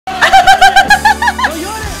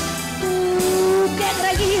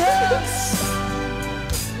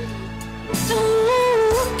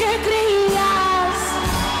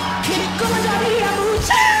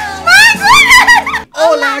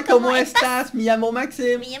Hola, ¿cómo estás? Me llamo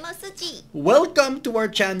Maxim. Me llamo Suji. Welcome to our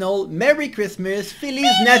channel. Merry Christmas,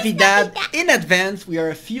 Feliz Navidad. In advance, we are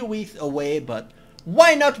a few weeks away, but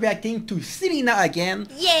why not reacting to Selena again?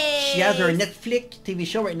 Yay! She has her Netflix TV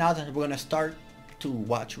show right now that we're gonna start to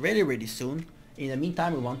watch really soon. In the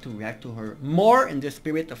meantime, we want to react to her more in the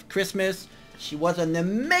spirit of Christmas. She was an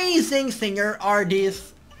amazing singer,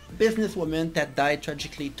 artist, businesswoman that died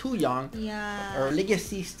tragically too young. Yeah. Her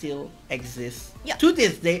legacy still exists to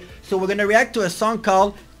this day. So we're gonna react to a song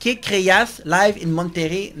called CREÍAS, live in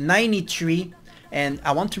Monterrey, 93. And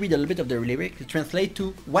I want to read a little bit of the lyric to translate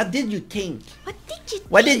to, what did you think?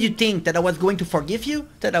 What did you think? That I was going to forgive you?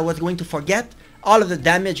 That I was going to forget all of the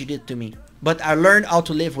damage you did to me? But I learned how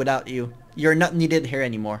to live without you. You're not needed here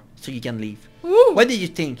anymore, so you can leave. Ooh. What did you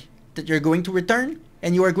think? That you're going to return?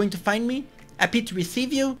 And you are going to find me? Happy to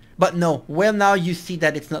receive you? But no, well now you see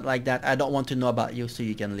that it's not like that. I don't want to know about you, so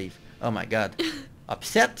you can leave. Oh my god.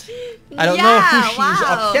 Upset? I don't know who she's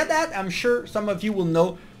upset at. I'm sure some of you will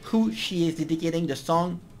know who she is dedicating the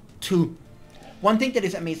song to. One thing that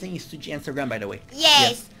is amazing is Suji Instagram, by the way.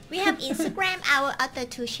 Yes. We have Instagram, our other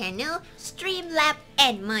two channel, Streamlab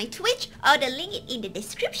and my Twitch. All the link is in the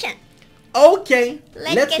description. Okay,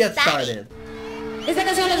 let's get started. Esta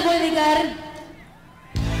canción les voy a dedicar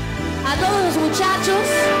a todos los muchachos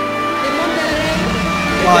de Monterrey.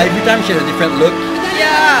 Wow, every time she has a different look.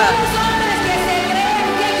 Yeah. A todos los hombres que se creen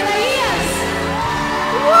que creías.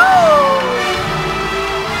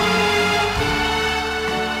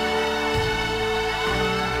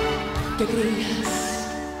 Que creías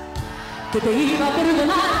que te iba a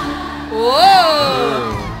perdonar.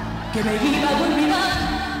 Que me iba a olvidar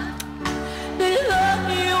del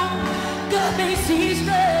daño que me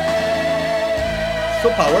hiciste. So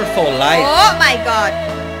powerful live. Oh my god.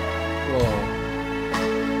 Whoa.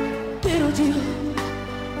 Pero yo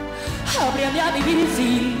habría de vivir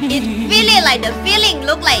sin mí. It's feeling like the feeling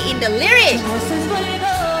look like in the lyrics. Entonces vuelvo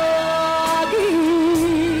aquí.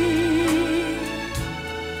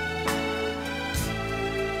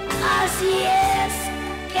 Así es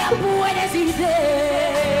que puedes irte.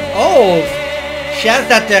 Oh, she has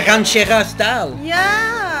that ranchera style.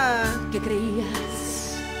 Yeah. Que creías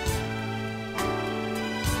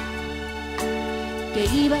que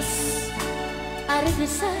ibas a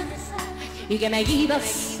regresar y que me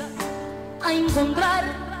ibas a encontrar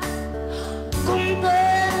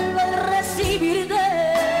contento al recibirte.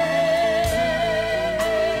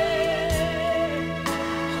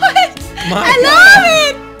 I love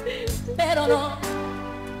it. Pero no,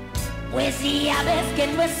 pues ya ves que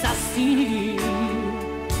no es así.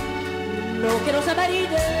 No quiero saber de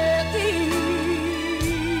ti.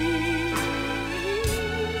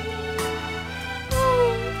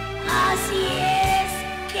 Así es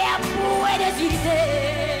que puedes irte.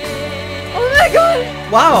 Oh my god.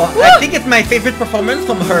 Wow, I think it's my favorite performance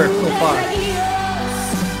from her so far.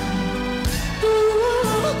 Tú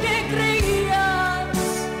que creías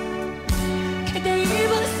que te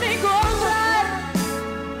ibas a encontrar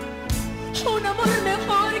un amor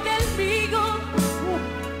mejor que el mío,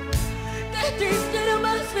 que te hiciera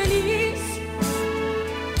más feliz.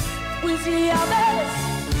 Pues ya ves,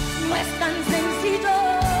 no es tan sencillo.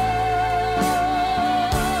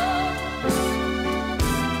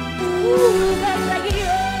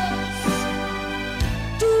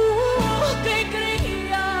 Tú que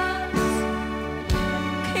creías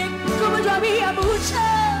que como yo había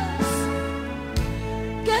muchas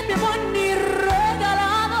que mi amor ni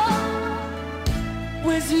regalado,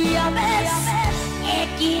 pues ya ves,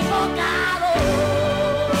 equivocado.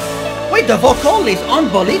 Wait, the vocal is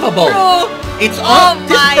unbelievable. Bro. It's Oh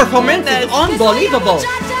this my performance goodness. is unbelievable.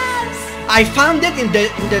 Muchachas, I found it in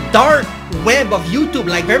the dark web of YouTube,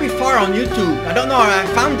 like very far on YouTube. I don't know how I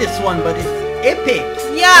found this one, but it's epic.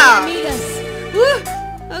 Yeah. amigas,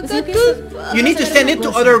 I got goosebumps. You need to send it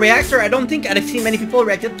to other reactor. I don't think I've seen many people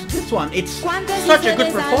reacted to this one. It's such a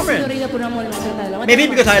good performance. Maybe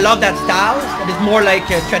because I love that style. That is more like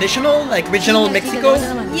traditional, like regional Mexico.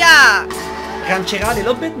 Yeah. Ranchera a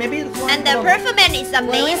little bit, maybe. That's one. And the performance is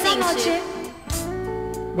amazing too.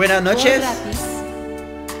 Buenas noches.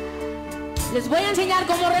 Les voy a enseñar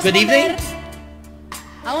cómo Good evening. responder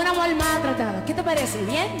a una mujer maltratada. ¿Qué te parece?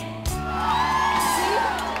 ¿Bien? ¿Sí?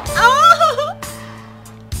 Oh.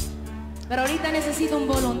 Pero ahorita necesito un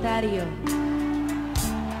voluntario.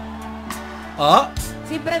 Oh,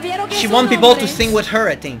 Si prefiero que she sea wants un people hombre, to sing with her,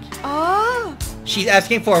 I think. Oh. She's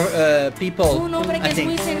asking for people, un hombre que I es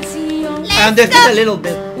muy think. sencillo, I understood a little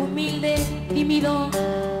bit. humilde, tímido,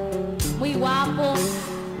 muy guapo,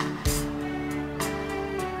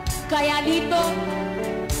 calladito.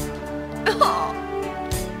 Oh.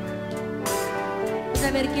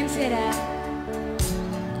 saber quién será.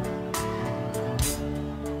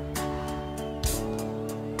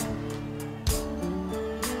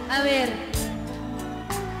 A ver.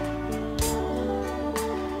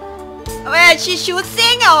 Wait, she should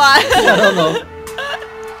sing or what? I don't know.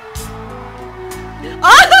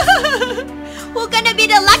 Who's gonna be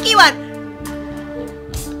the lucky one?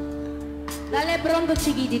 Dale pronto,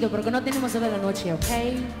 chiquitito, porque no tenemos toda la noche, ¿ok?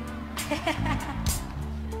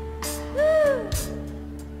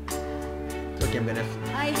 Okay, I'm gonna...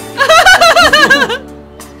 Ay,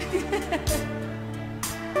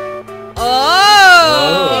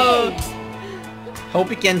 Oh! Hope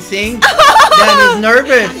he can sing. Dan is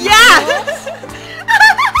nervous. Yeah!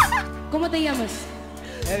 ¿Cómo te llamas?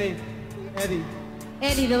 Eddie.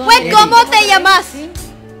 Eddie, ¿de dónde? Wait, Eddie. ¿cómo te llamas? ¿Sí?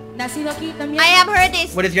 ¿Nacido aquí también? I have heard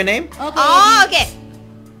this. What is your name? Ok, Oh, Eddie. okay.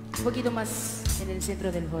 Un poquito más en el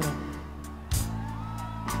centro del foro.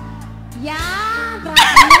 Ya,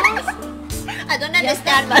 tranquilos. I don't Ya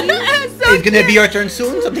está understand, but aquí. so It's gonna be your turn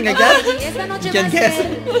soon, something like that. Ok, esta noche You va can a guess.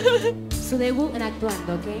 ser su debut en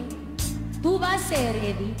actuando, ¿ok? Tú vas a ser,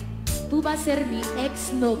 Eddie, tú vas a ser mi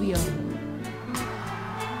exnovio.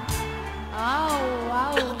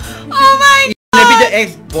 Wow. Oh my Gonna be the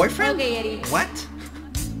ex-boyfriend? Ok, Eddie, What?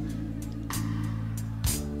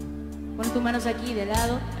 pon tus manos aquí de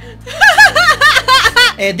lado.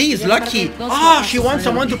 Eddie is Ya lucky. marqué dos Oh, she pasos, wants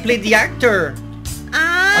someone to play the actor.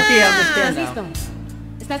 Ah, Okay, I ¿Estás understand listo? now.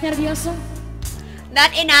 ¿Estás nervioso?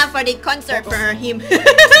 not enough for the concert for him.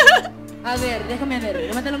 A ver, déjame ver,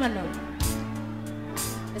 levanta la mano.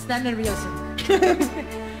 ¿Estás nervioso?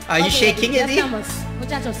 Are you Ok, shaking, ya Eddie? estamos,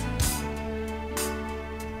 muchachos.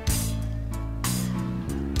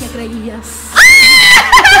 ¿Qué creías?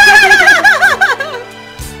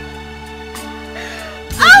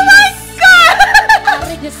 Oh my god! A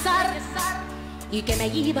regresar y que me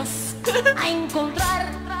ibas a encontrar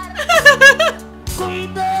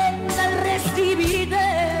contenta al recibirte.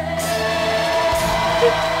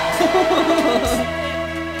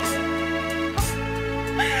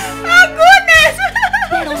 Oh goodness!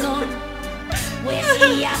 Pero no, pues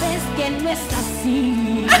ya ves que no es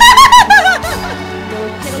así. No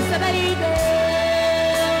quiero saber de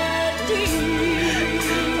ti.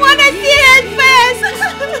 Wanna see his face!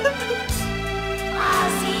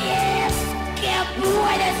 Así es que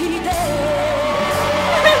puedes irte.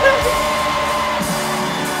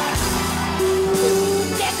 Tú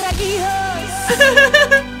te creías.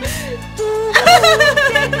 Tú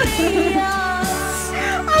te creías.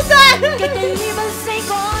 Oh god! Que te ibas a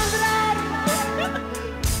encontrar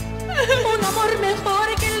un amor mejor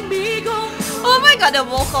que el mío, Oh my god, the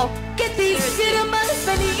vocal. que te hiciera más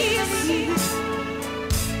feliz.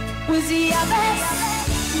 Pues ya ves,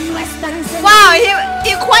 no es tan sencillo. Wow,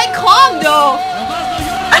 he quite calm though.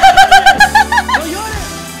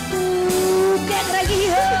 Tú que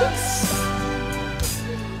creías,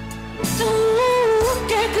 tú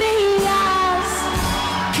que creías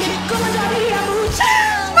que como yo había muchas,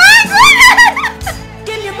 My goodness!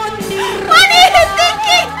 que mi amor ni What are you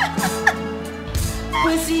thinking?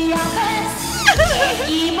 pues ya ves,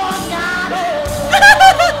 equivocado.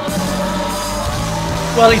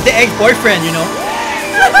 Well, he's the ex-boyfriend, you know.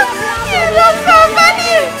 You look so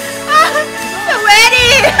funny! So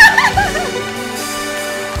ready!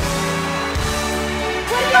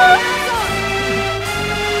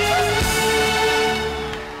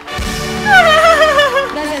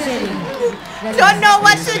 Gracias, Eddie. Gracias. Don't know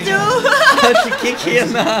what to do. She kicked him.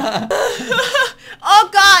 Oh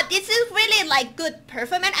god, this is really like good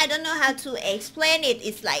performance. I don't know how to explain it.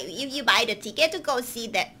 It's like if you buy the ticket to go see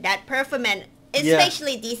that performance,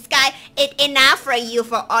 especially this guy, it's enough for you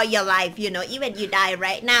for all your life. You know, even you die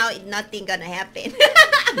right now, nothing gonna happen.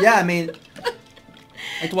 Yeah, I mean,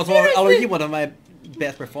 it was already one of my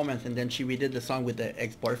best performance, and then she redid the song with the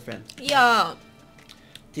ex-boyfriend. Yeah.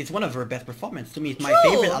 It's one of her best performance. To me, it's my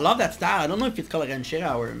True. favorite. I love that style. I don't know if it's called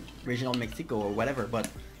ranchera or regional Mexico or whatever, but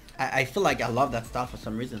I feel like I love that style for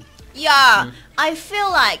some reason. Yeah, I feel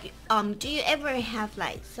like do you ever have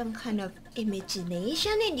like some kind of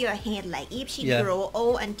imagination in your head, like if she Yeah. grow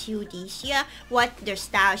old until this year, what the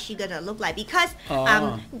style she gonna look like? Because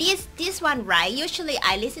Oh. this one, right, usually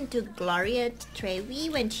I listen to Gloria Trevi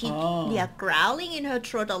when she growling in her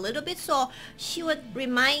throat a little bit, so she would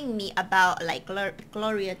remind me about like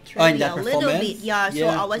Gloria in Trevi that a little performance? bit. Yeah, so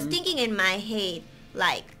Yeah, I was thinking in my head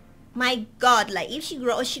like, my god, like if she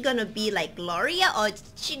grows, she gonna be like Gloria, or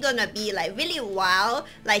she gonna be like really wild,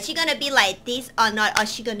 like she gonna be like this or not, or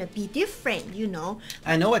she gonna be different, you know?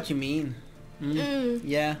 I know what you mean.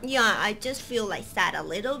 Yeah. Yeah, I just feel like sad a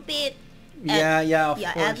little bit. Yeah, of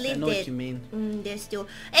yeah, course. Adley I know what you mean. They still,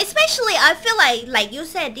 especially I feel like you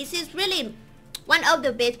said, this is really one of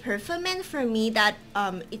the best performance for me that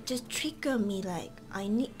it just triggered me, like I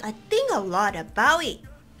think a lot about it.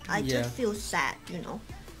 I just feel sad, you know.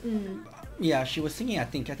 Yeah, she was singing. I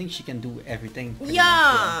think she can do everything.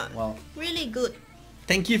 Yeah, well, really good.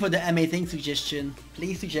 thank you for the amazing suggestion.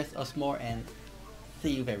 Please suggest us more and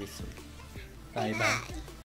see you very soon. Bye bye.